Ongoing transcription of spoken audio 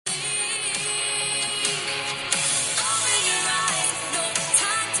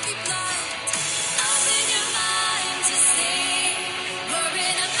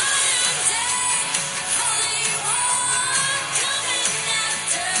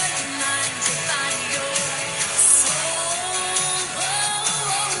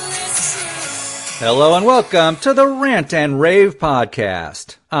Hello and welcome to the Rant and Rave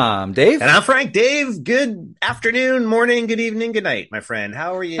podcast. I'm Dave. And I'm Frank. Dave, good afternoon, morning, good evening, good night, my friend.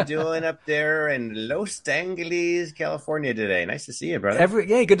 How are you doing up there in Los Angeles, California today? Nice to see you,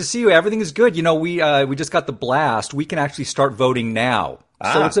 brother. Good to see you. Everything is good. You know, we just got the blast. We can actually start voting now.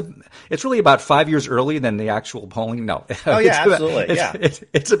 So it's really about 5 years early than the actual polling. No. Oh yeah, absolutely.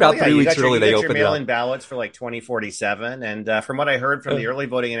 It's about 3 weeks early. They open it up. You got your mail-in ballots for like 2047, and from what I heard from the early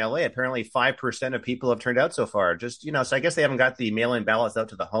voting in LA, apparently 5% of people have turned out so far. Just so I guess they haven't got the mail-in ballots out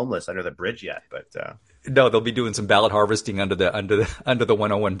to the homeless under the bridge yet, but. No, they'll be doing some ballot harvesting under the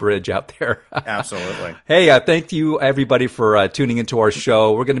 101 bridge out there. Absolutely. Hey, thank you everybody for tuning into our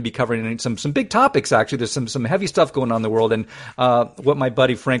show. We're going to be covering some big topics. Actually, there's some heavy stuff going on in the world, and what my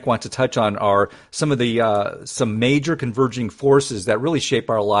buddy Frank wants to touch on are some of the some major converging forces that really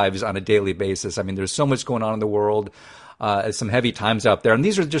shape our lives on a daily basis. I mean, there's so much going on in the world, some heavy times out there, and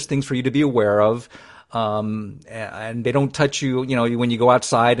these are just things for you to be aware of. And they don't touch you, when you go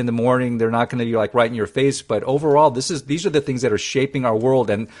outside in the morning, they're not going to be like right in your face. But overall, these are the things that are shaping our world.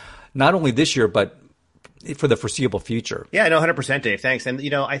 And not only this year, but for the foreseeable future. Yeah, no, 100%, Dave. Thanks. And,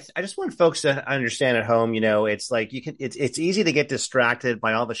 I just want folks to understand at home, it's like it's easy to get distracted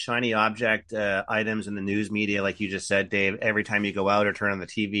by all the shiny object items in the news media. Like you just said, Dave, every time you go out or turn on the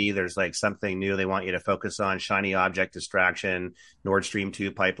TV, there's like something new they want you to focus on. Shiny object distraction, Nord Stream 2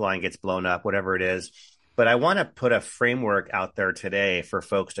 pipeline gets blown up, whatever it is. But I want to put a framework out there today for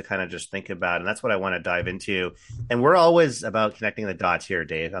folks to kind of just think about. And that's what I want to dive into. And we're always about connecting the dots here,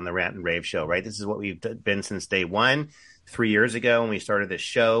 Dave, on the Rant and Rave show, right? This is what we've been since day one, 3 years ago when we started this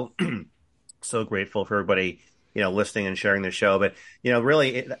show. So grateful for everybody, listening and sharing the show. But,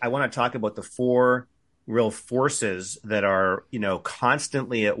 really, I want to talk about the four real forces that are,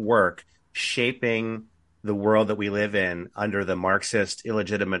 constantly at work shaping the world that we live in under the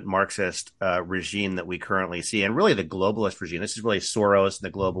illegitimate Marxist regime that we currently see, and really the globalist regime. This is really Soros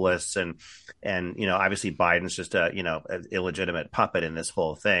and the globalists, and obviously Biden's just an illegitimate puppet in this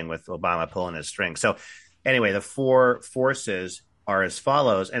whole thing with Obama pulling his string. So anyway, the four forces are as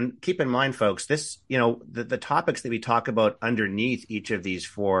follows, and keep in mind, folks, this the topics that we talk about underneath each of these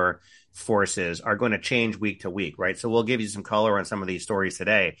four forces are going to change week to week, right? So we'll give you some color on some of these stories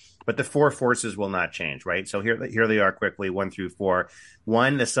today, but the four forces will not change, right? So here they are quickly, 1 through 4.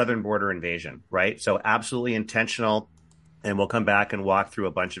 1, the southern border invasion, right? So absolutely intentional. And we'll come back and walk through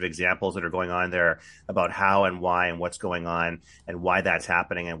a bunch of examples that are going on there about how and why and what's going on and why that's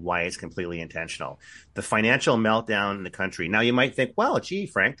happening and why it's completely intentional. The financial meltdown in the country. Now, you might think, well, gee,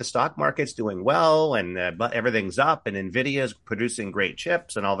 Frank, the stock market's doing well and everything's up and NVIDIA's producing great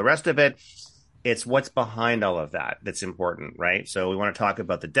chips and all the rest of it. It's what's behind all of that that's important, right? So we want to talk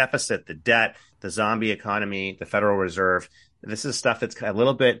about the deficit, the debt, the zombie economy, the Federal Reserve. This is stuff that's a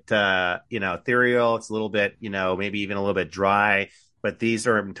little bit, ethereal. It's a little bit, maybe even a little bit dry. But these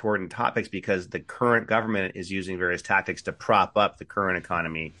are important topics because the current government is using various tactics to prop up the current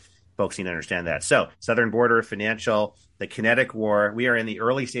economy. Folks need to understand that. So, southern border, financial, the Kinetic War. We are in the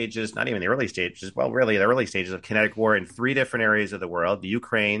early stages, not even the early stages, well, really the early stages of Kinetic War in 3 different areas of the world: the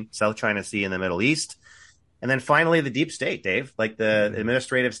Ukraine, South China Sea, and the Middle East. And then finally, the deep state, Dave, like the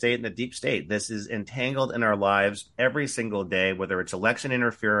administrative state and the deep state. This is entangled in our lives every single day, whether it's election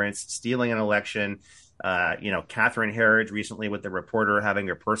interference, stealing an election, Catherine Herridge recently with the reporter having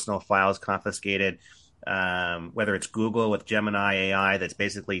her personal files confiscated, whether it's Google with Gemini AI that's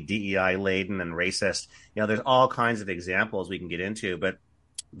basically DEI laden and racist. There's all kinds of examples we can get into, but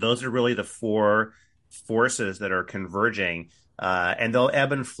those are really the four forces that are converging, and they'll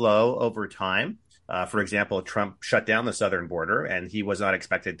ebb and flow over time. For example, Trump shut down the southern border and he was not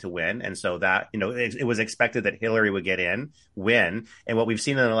expected to win. And so that, it was expected that Hillary would win. And what we've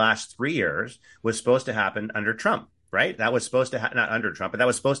seen in the last 3 years was supposed to happen under Trump, right? That was supposed to not under Trump, but that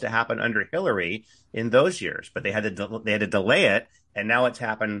was supposed to happen under Hillary in those years. But they had to delay it. And now it's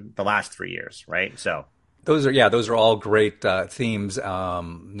happened the last 3 years, right? So those are all great themes.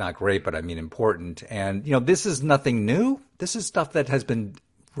 Not great, but I mean important. And, this is nothing new. This is stuff that has been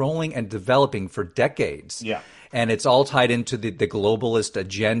rolling and developing for decades. Yeah. And it's all tied into the globalist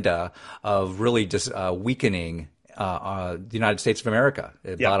agenda of really just weakening the United States of America.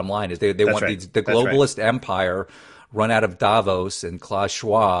 Bottom line is they want right. the globalist empire run out of Davos and Klaus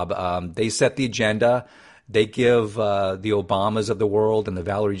Schwab. They set the agenda. They give the Obamas of the world and the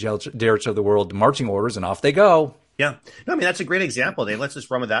Valerie Jarretts of the world marching orders, and off they go. Yeah. No, I mean, that's a great example, Dave. Let's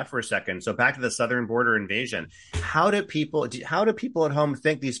just run with that for a second. So back to the southern border invasion. How do people at home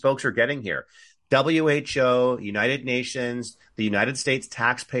think these folks are getting here? WHO, United Nations, the United States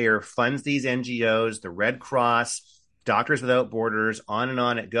taxpayer funds these NGOs, the Red Cross, Doctors Without Borders, on and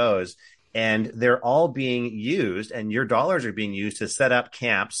on it goes. And they're all being used, and your dollars are being used to set up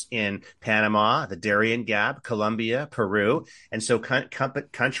camps in Panama, the Darien Gap, Colombia, Peru. And so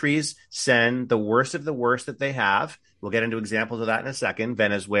countries send the worst of the worst that they have. We'll get into examples of that in a second,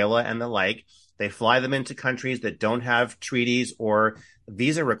 Venezuela and the like. They fly them into countries that don't have treaties or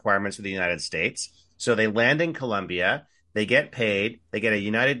visa requirements for the United States. So they land in Colombia. They get paid, they get a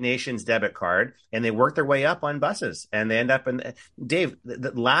United Nations debit card, and they work their way up on buses. And they end up in, Dave,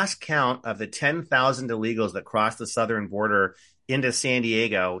 the last count of the 10,000 illegals that crossed the southern border into San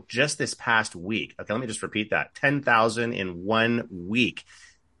Diego just this past week. Okay, let me just repeat that. 10,000 in 1 week.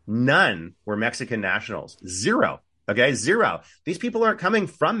 None were Mexican nationals. Zero. Okay, zero. These people aren't coming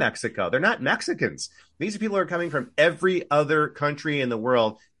from Mexico. They're not Mexicans. These people are coming from every other country in the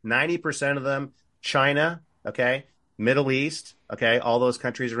world. 90% of them, China, okay? Middle East, okay, all those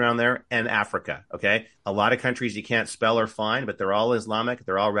countries around there, and Africa, okay? A lot of countries you can't spell or find, but they're all Islamic,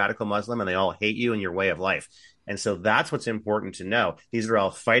 they're all radical Muslim, and they all hate you and your way of life. And so that's what's important to know. These are all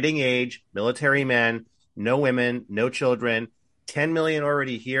fighting age, military men, no women, no children, 10 million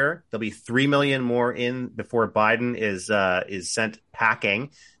already here. There'll be 3 million more in before Biden is sent packing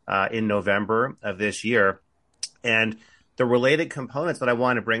in November of this year. And the related components that I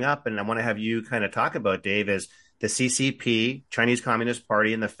want to bring up and I want to have you kind of talk about, Dave, is the CCP, Chinese Communist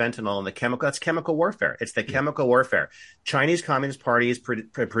Party, and the fentanyl and the chemical. That's chemical warfare. It's the chemical warfare. Chinese Communist Party is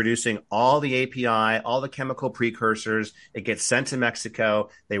producing all the API, all the chemical precursors. It gets sent to Mexico.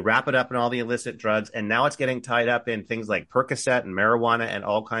 They wrap it up in all the illicit drugs, and now it's getting tied up in things like Percocet and marijuana and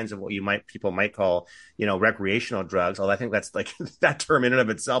all kinds of what people might call, recreational drugs. Although I think that's like that term in and of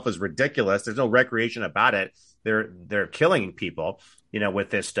itself is ridiculous. There's no recreation about it. They're killing people,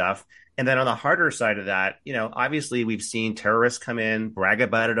 with this stuff. And then on the harder side of that, obviously we've seen terrorists come in, brag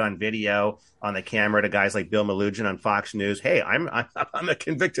about it on video, on the camera to guys like Bill Melugin on Fox News. Hey, I'm a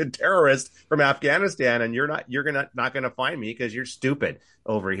convicted terrorist from Afghanistan, and you're not going to find me because you're stupid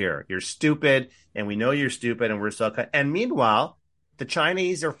over here. You're stupid, and we know you're stupid, and we're so. And meanwhile, the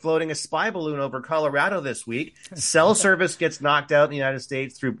Chinese are floating a spy balloon over Colorado this week. Cell service gets knocked out in the United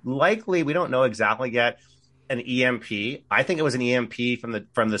States through likely, we don't know exactly yet, an EMP. I think it was an EMP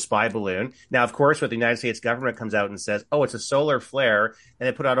from the spy balloon. Now, of course, what the United States government comes out and says, oh, it's a solar flare, and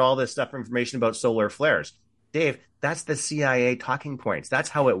they put out all this stuff, information about solar flares. Dave, that's the CIA talking points. That's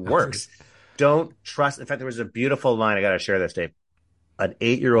how it works. Don't trust. In fact, there was a beautiful line. I got to share this, Dave. An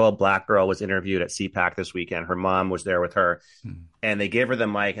 8-year-old black girl was interviewed at CPAC this weekend. Her mom was there with her, and they gave her the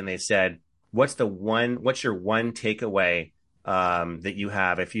mic and they said, what's your one takeaway that you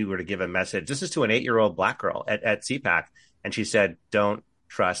have if you were to give a message? This is to an 8-year-old black girl at CPAC. And she said, don't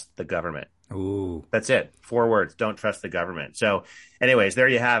trust the government. Ooh. That's it. 4 words. Don't trust the government. So anyways, there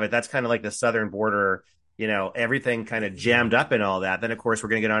you have it. That's kind of like the southern border, everything kind of jammed up in all that. Then, of course, we're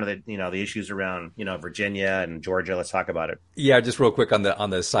going to get onto the issues around, Virginia and Georgia. Let's talk about it. Yeah, just real quick on the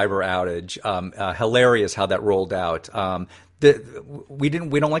cyber outage. Hilarious how that rolled out. We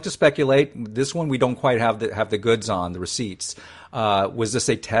don't like to speculate. This one we don't quite have the goods on, the receipts. Was this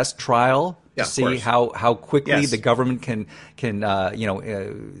a test trial to see how quickly the government can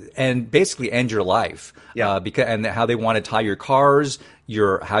and basically end your life? Because and how they want to tie your cars,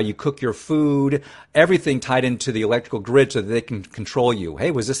 how you cook your food, everything tied into the electrical grid so that they can control you.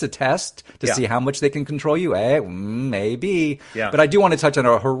 Hey, was this a test to see how much they can control you? Hey, maybe. But I do want to touch on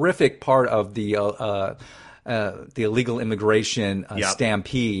a horrific part of the illegal immigration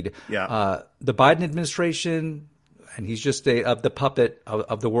stampede. The Biden administration, and he's just the puppet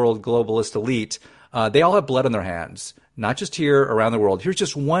of the world globalist elite. They all have blood on their hands, not just here, around the world. Here's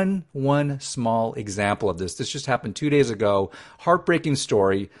just one small example of this. This just happened 2 days ago. Heartbreaking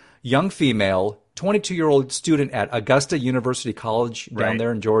story. Young female, 22-year-old student at Augusta University College down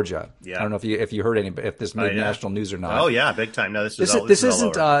there in Georgia. I don't know if you heard if this made national news or not. Oh yeah, big time. No, this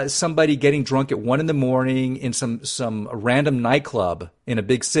isn't somebody getting drunk at 1 a.m. in some random nightclub in a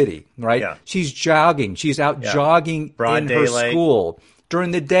big city, right? Yeah. She's jogging. She's out jogging Broad in daylight. Her school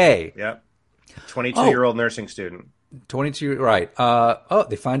during the day. Yep. 22-year-old nursing student. 22, right.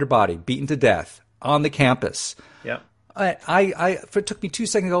 They find her body, beaten to death on the campus. Yep. It took me 2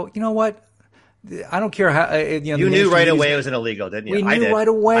 seconds to go, you know what? I don't care how you knew right away it was an illegal, didn't you? We knew right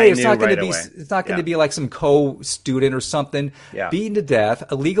away. It's not going to be like some co-student or something. Beaten to death,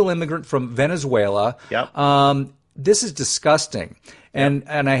 illegal immigrant from Venezuela. Yep. This is disgusting. And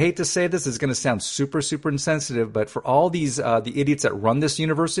I hate to say this, it's going to sound super, super insensitive, but for all these the idiots that run this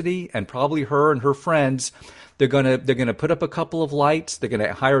university and probably her and her friends, they're gonna put up a couple of lights. They're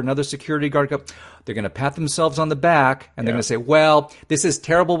gonna hire another security guard. They're gonna pat themselves on the back and they're gonna say, "Well, this is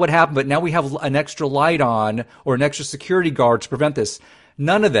terrible what happened, but now we have an extra light on or an extra security guard to prevent this."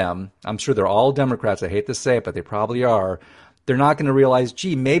 none of them, I'm sure they're all Democrats, I hate to say it, but they probably are, they're not going to realize,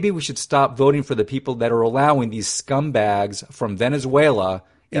 gee, maybe we should stop voting for the people that are allowing these scumbags from Venezuela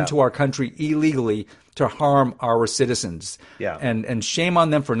into our country illegally to harm our citizens. Yeah. And shame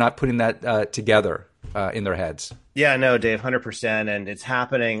on them for not putting that together in their heads. Yeah, no, Dave, 100%. And it's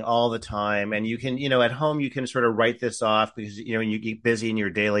happening all the time. And you can, at home, you can sort of write this off because, when you get busy in your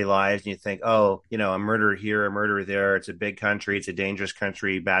daily lives and you think, oh, a murder here, a murder there. It's a big country. It's a dangerous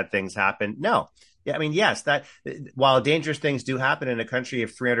country. Bad things happen. No. Yeah, I mean, yes, that while dangerous things do happen in a country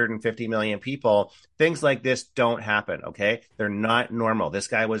of 350 million people, things like this don't happen. OK, they're not normal. This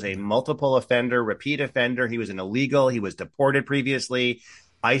guy was a multiple offender, repeat offender. He was an illegal. He was deported previously.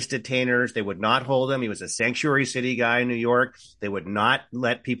 ICE detainers, they would not hold him. He was a sanctuary city guy in New York. They would not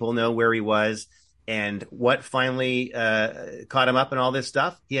let people know where he was. And what finally caught him up in all this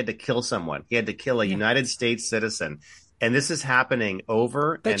stuff? He had to kill someone. He had to kill a United States citizen. And this is happening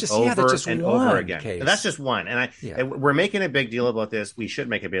over and over again. And that's just one. And we're making a big deal about this. We should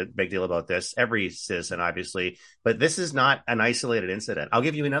make a big deal about this. Every citizen, obviously. But this is not an isolated incident. I'll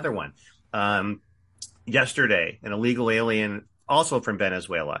give you another one. Yesterday, an illegal alien, also from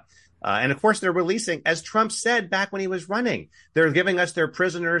Venezuela. And of course, they're releasing, as Trump said back when he was running, they're giving us their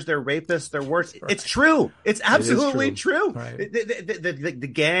prisoners, their rapists, their worst. Right. It's true. It's absolutely true. Right. The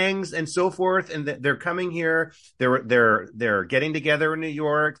gangs and so forth, and they're coming here. They're getting together in New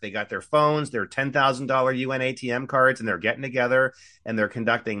York. They got their phones, their $10,000 UN ATM cards, and they're getting together and they're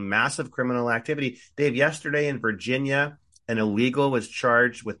conducting massive criminal activity. Dave, yesterday in Virginia, an illegal was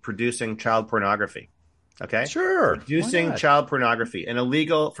charged with producing child pornography. Okay. Sure. Producing child pornography, an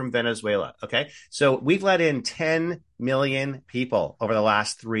illegal from Venezuela. Okay. So we've let in 10 million people over the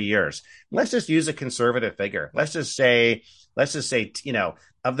last 3 years. Let's just use a conservative figure. Let's just say,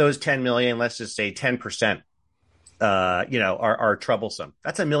 of those 10 million, let's just say 10%, are troublesome.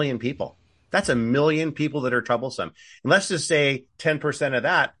 That's a million people. That's a million people that are troublesome. And let's just say 10% of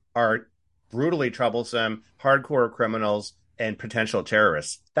that are brutally troublesome, hardcore criminals and potential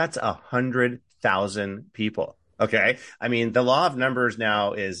terrorists. That's 100,000 people. Okay. I mean, the law of numbers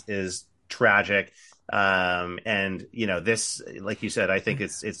now is tragic. And this, like you said, I think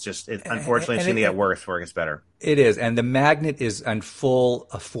it's unfortunately it's going to get worse before it gets better. It is. And the magnet is on full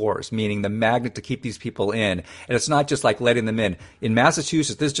force, meaning the magnet to keep these people in. And it's not just like letting them in. In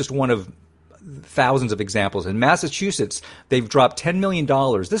Massachusetts, this is just one of thousands of examples. In Massachusetts, they've dropped $10 million.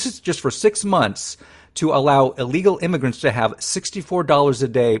 This is just for 6 months to allow illegal immigrants to have $64 a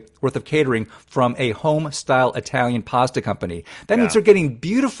day worth of catering from a home-style Italian pasta company. That means they're getting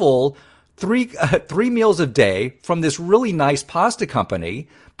beautiful three meals a day from this really nice pasta company,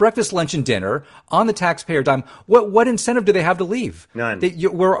 breakfast, lunch, and dinner on the taxpayer dime. What incentive do they have to leave? None.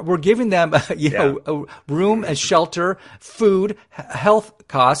 We're giving them room and shelter, food, health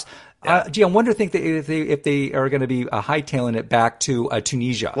costs. I wonder if they are going to be hightailing it back to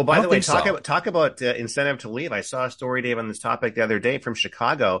Tunisia. Well, by the way, talk about incentive to leave. I saw a story, Dave, on this topic the other day from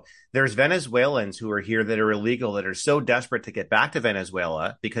Chicago. There's Venezuelans who are here that are illegal, that are so desperate to get back to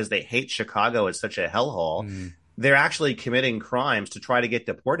Venezuela because they hate Chicago as such a hellhole. They're actually committing crimes to try to get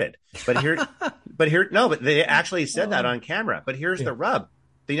deported. But they actually said that on camera. But here's the rub.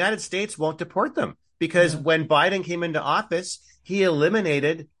 The United States won't deport them because when Biden came into office, he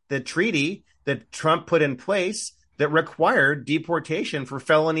eliminated the treaty that Trump put in place that required deportation for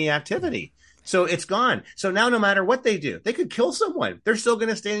felony activity. So it's gone. So now no matter what they do, they could kill someone. They're still going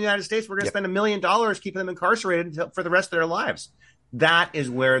to stay in the United States. We're going to spend $1 million keeping them incarcerated for the rest of their lives. That is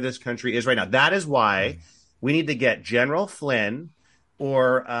where this country is right now. That is why we need to get General Flynn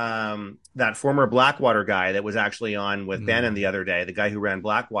or that former Blackwater guy that was actually on with Bannon the other day, the guy who ran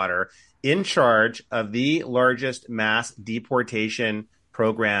Blackwater, in charge of the largest mass deportation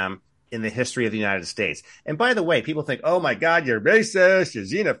program in the history of the United States. And by the way, people think, oh my God, you're racist, you're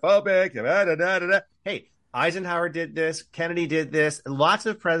xenophobic, da, da, da, da. Hey, Eisenhower did this, Kennedy did this, lots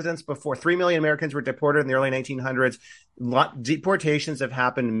of presidents before. 3 million Americans were deported in the early 1900s. Deportations have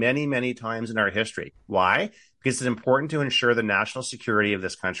happened many, many times in our history. Why? Because it's important to ensure the national security of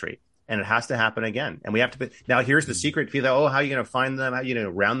this country. And it has to happen again. And we have to now here's the secret. People, how are you going to find them? How are you going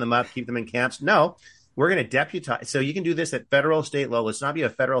to round them up, keep them in camps? No. We're going to deputize. So you can do this at federal, state level. Let's not be a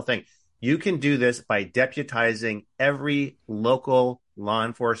federal thing. You can do this by deputizing every local law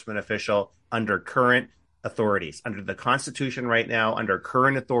enforcement official under current authorities, under the Constitution right now, under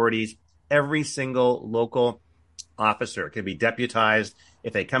current authorities. Every single local officer can be deputized.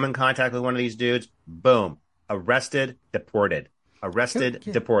 If they come in contact with one of these dudes, boom, arrested, deported. Arrested,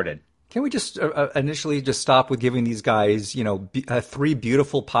 deported. Can we just initially just stop with giving these guys, 3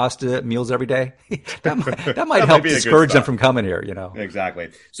 beautiful pasta meals every day? that might help discourage them from coming here, Exactly.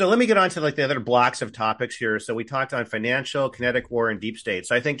 So let me get on to like the other blocks of topics here. So we talked on financial, kinetic war, and deep state.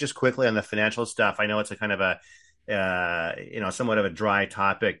 So I think just quickly on the financial stuff, I know it's a kind of a, somewhat of a dry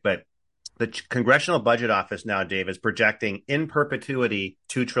topic, but the Congressional Budget Office now, Dave, is projecting in perpetuity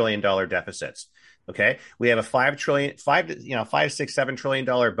 $2 trillion deficits. Okay, we have a $5 trillion, $7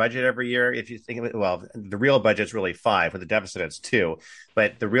 trillion budget every year. If you think of it, well, the real budget's really $5, with the deficit it's $2,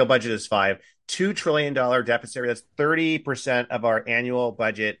 but the real budget is $2 trillion deficit. That's 30% of our annual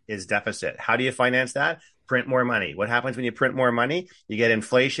budget is deficit. How do you finance that? Print more money. What happens when you print more money? You get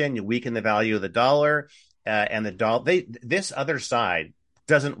inflation. You weaken the value of the dollar, and the dollar. This other side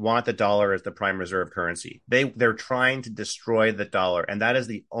doesn't want the dollar as the prime reserve currency. They're trying to destroy the dollar, and that's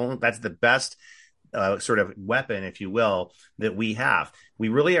the best sort of weapon, if you will, that we have. We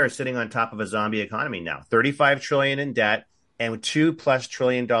really are sitting on top of a zombie economy now. 35 trillion in debt and $2+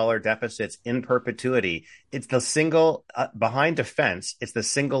 trillion deficits in perpetuity. It's the single behind defense. It's the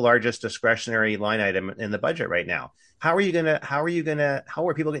single largest discretionary line item in the budget right now. How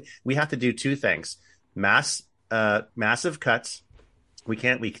are people? We have to do two things: massive cuts. I'm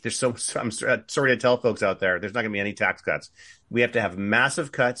sorry to tell folks out there, there's not going to be any tax cuts. We have to have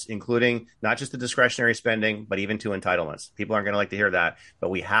massive cuts, including not just the discretionary spending, but even to entitlements. People aren't going to like to hear that, but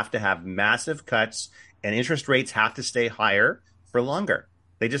we have to have massive cuts, and interest rates have to stay higher for longer.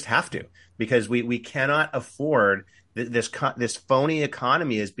 They just have to, because we cannot afford this phony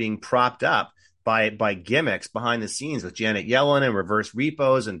economy is being propped up by gimmicks behind the scenes with Janet Yellen and reverse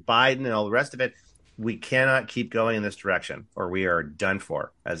repos and Biden and all the rest of it. We cannot keep going in this direction, or we are done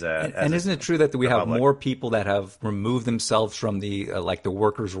for. And isn't it true that we have more people that have removed themselves from the the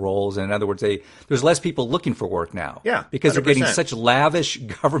workers' roles? And in other words, there's less people looking for work now. Yeah, because 100%. They're getting such lavish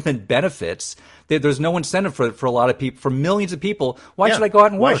government benefits. There's no incentive for a lot of people, for millions of people. Why should I go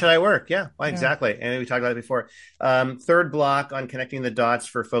out and work? Why should I work? Yeah, exactly. And we talked about it before. Third block on connecting the dots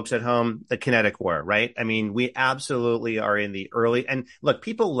for folks at home: the kinetic war. Right? I mean, we absolutely are in the early. And look,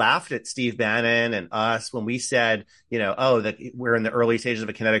 people laughed at Steve Bannon and us when we said, that we're in the early stages of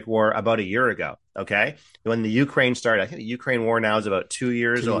a kinetic war about a year ago. Okay. When the Ukraine started, I think the Ukraine war now is about 2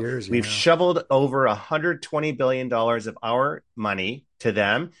 years old. We've shoveled over $120 billion of our money to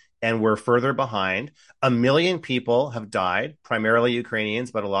them, and we're further behind. 1 million people have died, primarily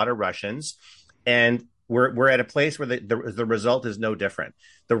Ukrainians, but a lot of Russians. And we're at a place where the result is no different.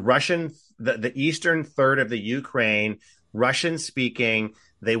 The eastern third of the Ukraine, Russian speaking,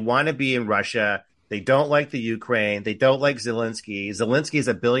 they want to be in Russia. They don't like the Ukraine. They don't like Zelensky. Zelensky is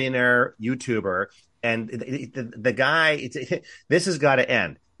a billionaire YouTuber. And the guy, this has got to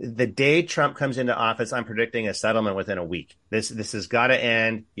end. The day Trump comes into office, I'm predicting a settlement within a week. This has got to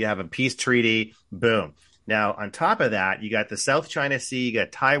end. You have a peace treaty. Boom. Now, on top of that, you got the South China Sea. You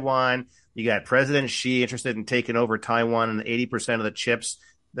got Taiwan. You got President Xi interested in taking over Taiwan and 80% of the chips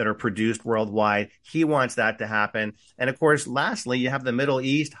that are produced worldwide. He wants that to happen. And of course, lastly, you have the Middle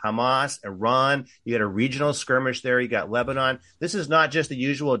East, Hamas, Iran. You got a regional skirmish there. You got Lebanon. This is not just the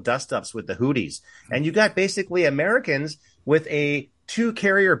usual dust-ups with the Houthis. And you got basically Americans with 2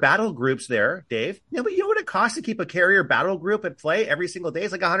 carrier battle groups there, Dave. But you know what it costs to keep a carrier battle group at play every single day?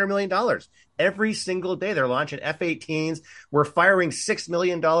 It's like $100 million. Every single day they're launching F-18s. We're firing $6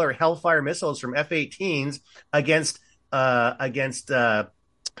 million Hellfire missiles from F-18s against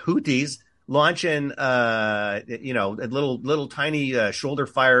Houthis, launching little tiny shoulder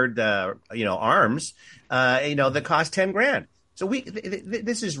fired arms that cost $10,000. So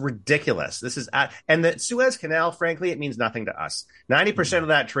this is ridiculous. This is and the Suez Canal, frankly, it means nothing to us. 90% of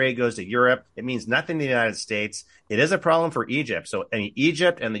that trade goes to Europe. It means nothing to the United States. It is a problem for Egypt. So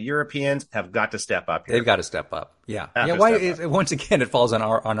Egypt and the Europeans have got to step up here. They've got to step up. Yeah. Once again, it falls on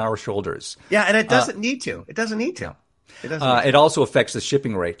our shoulders. Yeah, and it doesn't need to. It doesn't need to. It also affects the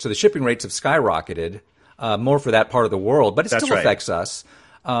shipping rate. So the shipping rates have skyrocketed more for that part of the world, but it still affects us.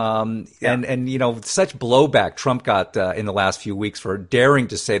 And such blowback Trump got in the last few weeks for daring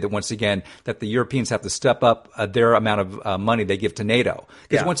to say that once again that the Europeans have to step up their amount of money they give to NATO.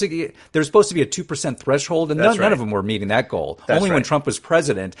 Because once again, there's supposed to be a 2% threshold, and none of them were meeting that goal. Only when Trump was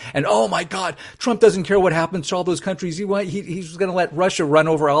president. And oh my God, Trump doesn't care what happens to all those countries. He's going to let Russia run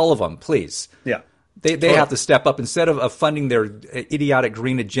over all of them. Please. Yeah. They have to step up instead of funding their idiotic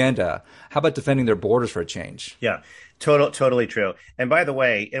green agenda. How about defending their borders for a change? Yeah, totally true. And by the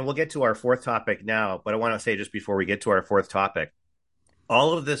way, and we'll get to our fourth topic now, but I want to say just before we get to our fourth topic,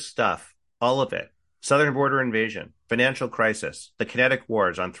 all of this stuff, all of it, southern border invasion, financial crisis, the kinetic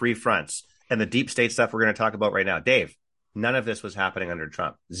wars on 3 fronts, and the deep state stuff we're going to talk about right now. Dave, None of this was happening under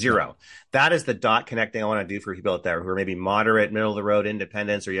Trump. Zero. That is the dot connecting I want to do for people out there who are maybe moderate, middle of the road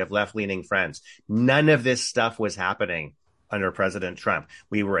independents, or you have left leaning friends. None of this stuff was happening under President Trump.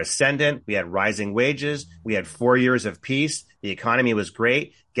 We were ascendant. We had rising wages. We had 4 years of peace. The economy was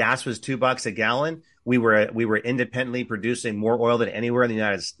great. Gas was $2 a gallon. We were independently producing more oil than anywhere in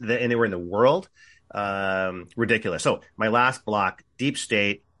anywhere in the world. Ridiculous. So my last block, deep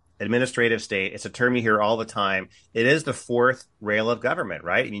state, administrative state. It's a term you hear all the time. It is the fourth rail of government,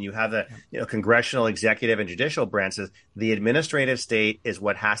 right? I mean, you have the congressional, executive, and judicial branches. The administrative state is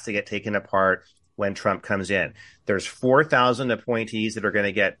what has to get taken apart when Trump comes in. There's 4,000 appointees that are going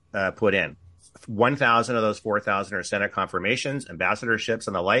to get put in. 1,000 of those 4,000 are Senate confirmations, ambassadorships,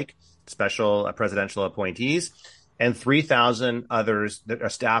 and the like, special presidential appointees, and 3,000 others that are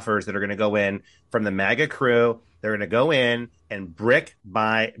staffers that are going to go in from the MAGA crew. They're going to go in and brick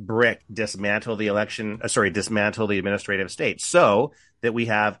by brick dismantle the administrative state so that we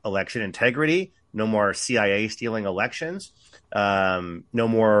have election integrity, no more CIA stealing elections, no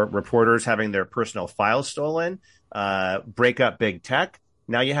more reporters having their personal files stolen, break up big tech.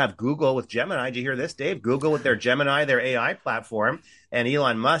 Now you have Google with Gemini. Did you hear this, Dave? Google with their Gemini, their AI platform, and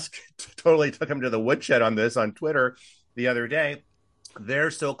Elon Musk totally took him to the woodshed on this on Twitter the other day.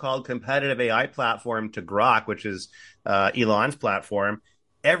 Their so-called competitive AI platform to Grok, which is Elon's platform,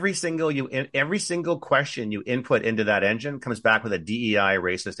 every single question you input into that engine comes back with a DEI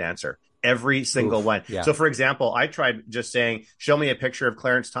racist answer. Every single one. Yeah. So, for example, I tried just saying, show me a picture of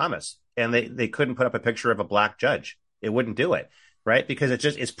Clarence Thomas, and they couldn't put up a picture of a black judge. It wouldn't do it, right? Because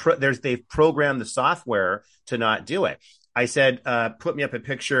they've programmed the software to not do it. I said, put me up a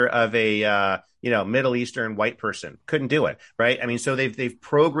picture of a Middle Eastern white person. Couldn't do it, right? I mean, so they've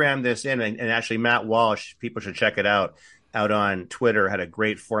programmed this in, and actually Matt Walsh, people should check it out on Twitter, had a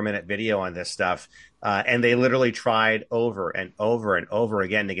great 4-minute video on this stuff. And they literally tried over and over and over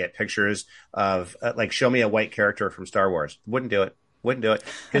again to get pictures of show me a white character from Star Wars. Wouldn't do it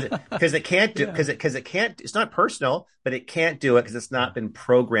because it can't do, because it can't, it's not personal, but it can't do it because it's not been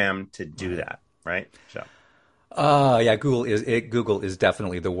programmed to do that. Right. So. Yeah, Google is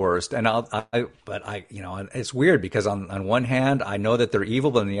definitely the worst. And it's weird because on one hand, I know that they're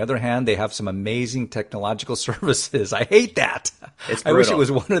evil, but on the other hand, they have some amazing technological services. I hate that. I wish it was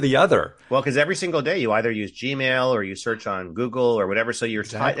one or the other. Well, because every single day you either use Gmail or you search on Google or whatever. So you're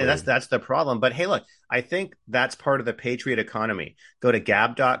exactly. And that's the problem. But hey, look, I think that's part of the patriot economy. Go to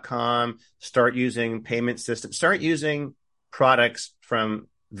gab.com, start using payment systems, start using products from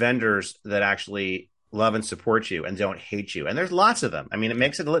vendors that actually love and support you and don't hate you. And there's lots of them. I mean,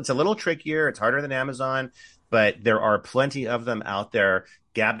 it's a little trickier. It's harder than Amazon, but there are plenty of them out there.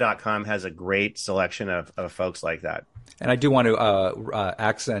 Gab.com has a great selection of folks like that. And I do want to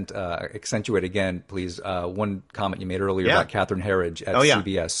accentuate again, please, one comment you made earlier about Catherine Herridge at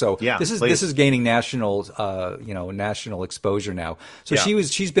CBS. So this is gaining national exposure now. So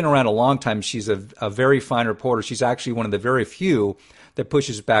she's been around a long time. She's a very fine reporter. She's actually one of the very few that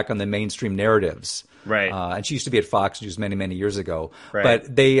pushes back on the mainstream narratives. Right. And she used to be at Fox News many, many years ago. Right.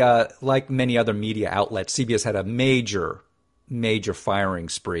 But they, like many other media outlets, CBS had a major firing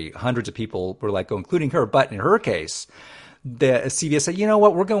spree. Hundreds of people were let go, including her. But in her case, the CBS said, you know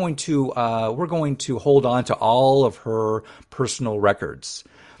what, we're going to hold on to all of her personal records.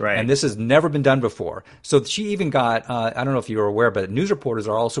 Right. And this has never been done before. So she even got, I don't know if you were aware, but news reporters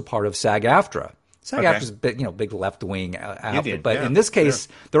are also part of SAG-AFTRA. SAG-AFTRA is big left-wing outfit, but in this case,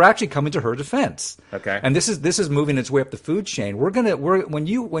 they're actually coming to her defense. Okay, and this is moving its way up the food chain. When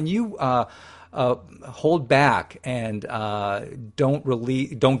you hold back and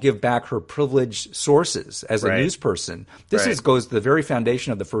don't give back her privileged sources as a news person, this goes to the very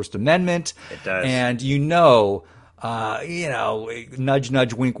foundation of the First Amendment. It does, and nudge,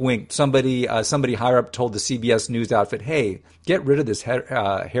 nudge, wink, wink. Somebody higher up told the CBS News outfit, hey, get rid of this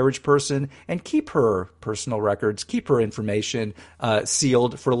Herridge person and keep her personal records, keep her information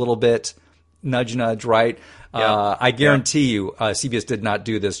sealed for a little bit. Nudge, nudge, right? I guarantee you CBS did not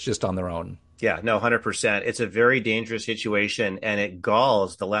do this just on their own. Yeah, no, 100%. It's a very dangerous situation, and it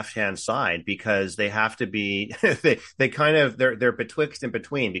galls the left-hand side because they have to be, they're betwixt and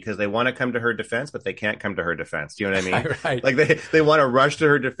between because they want to come to her defense, but they can't come to her defense. Do you know what I mean? Right. Like they want to rush to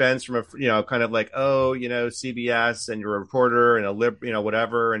her defense from kind of like, CBS and you're a reporter and a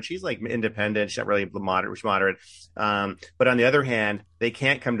whatever. And she's like independent. She's not really moderate. But on the other hand, they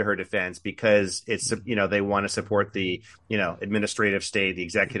can't come to her defense because it's, they want to support the, administrative state, the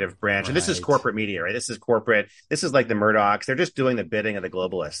executive branch. And this is corporate media, right? This is corporate. This is like the Murdochs. They're just doing the bidding of the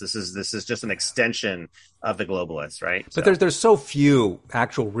globalists. This is just an extension of the globalists, right? But there's so few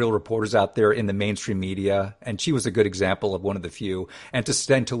actual real reporters out there in the mainstream media, and she was a good example of one of the few. And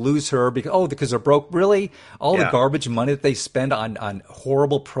to lose her because they're broke, really, all the garbage money that they spend on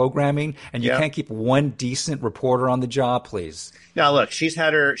horrible programming, and you can't keep one decent reporter on the job, please. Now, look, she's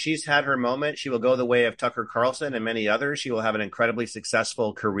had her moment. She will go the way of Tucker Carlson and many others. She will have an incredibly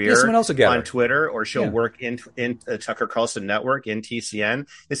successful career on Twitter, or she'll work in the Tucker Carlson network in TCN.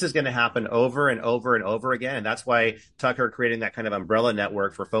 This is going to happen over and over and over again. And that's why Tucker creating that kind of umbrella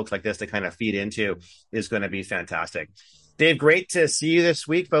network for folks like this to kind of feed into is going to be fantastic. Dave, great to see you this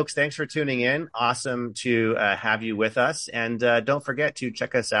week, folks. Thanks for tuning in. Awesome to have you with us. And don't forget to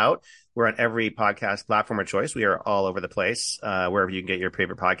check us out. We're on every podcast platform of choice. We are all over the place, wherever you can get your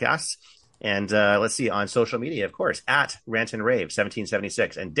favorite podcasts. And let's see, on social media, of course, at Rant and Rave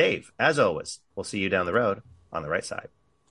 1776. And Dave, as always, we'll see you down the road on the right side.